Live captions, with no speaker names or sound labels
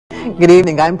Good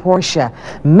evening, I'm Portia.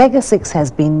 Mega 6 has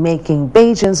been making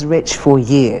Bajans rich for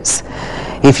years.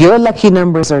 If your lucky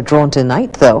numbers are drawn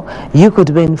tonight, though, you could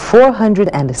win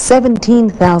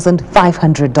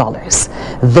 $417,500.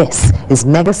 This is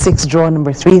Mega 6 draw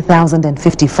number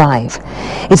 3055.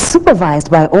 It's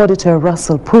supervised by Auditor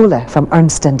Russell Pooler from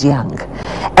Ernst & Young.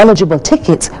 Eligible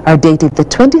tickets are dated the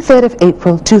 23rd of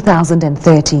April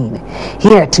 2013.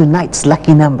 Here are tonight's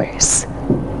lucky numbers.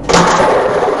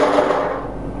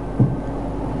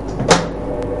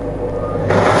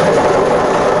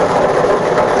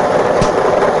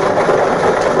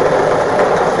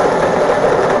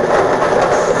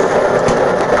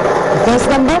 First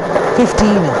number, 15.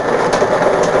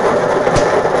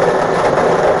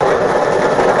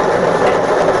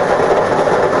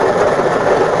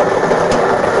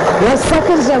 Your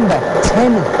second number,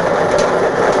 10.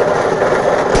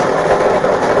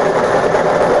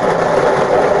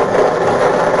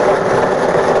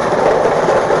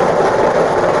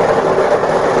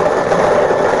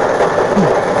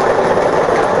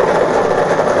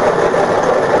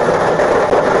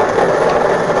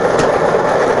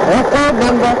 Your third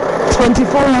number,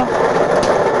 24.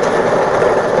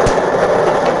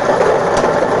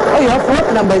 Oh, your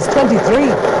fourth number is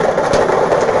 23.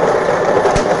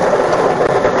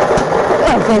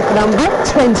 Your fifth number,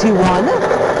 21.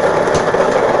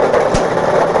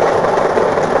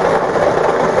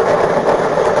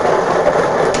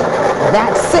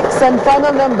 That sixth and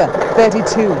final number,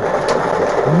 32.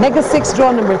 Mega 6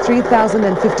 draw number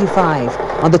 3055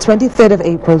 on the 23rd of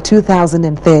April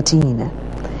 2013.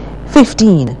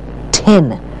 15,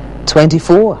 10,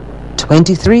 24,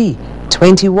 23,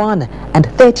 21, and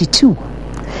 32.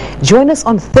 Join us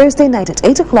on Thursday night at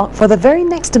 8 o'clock for the very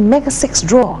next Mega 6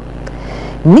 draw.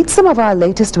 Meet some of our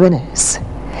latest winners.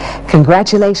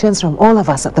 Congratulations from all of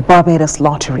us at the Barbados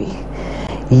Lottery.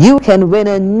 You can win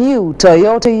a new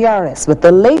Toyota Yaris with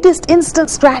the latest instant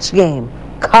scratch game,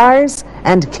 cars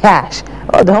and cash.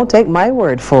 Oh, don't take my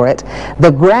word for it.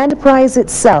 The grand prize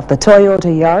itself, the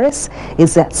Toyota Yaris,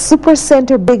 is at Super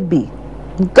Center Big B.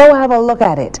 Go have a look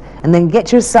at it and then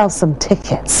get yourself some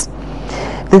tickets.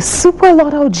 The Super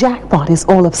Lotto jackpot is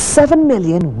all of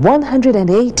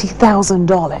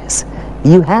 $7,180,000.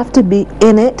 You have to be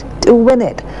in it to win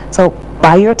it. So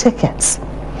buy your tickets.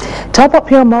 Top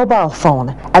up your mobile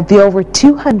phone at the over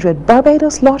 200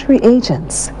 Barbados Lottery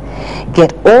agents.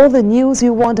 Get all the news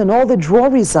you want and all the draw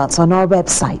results on our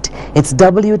website. It's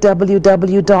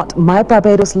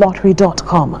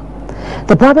www.mybarbadoslottery.com.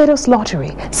 The Barbados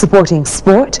Lottery, supporting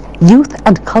sport, youth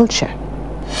and culture.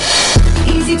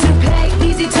 Easy to play,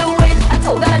 easy to win. I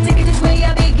told her I take it this way.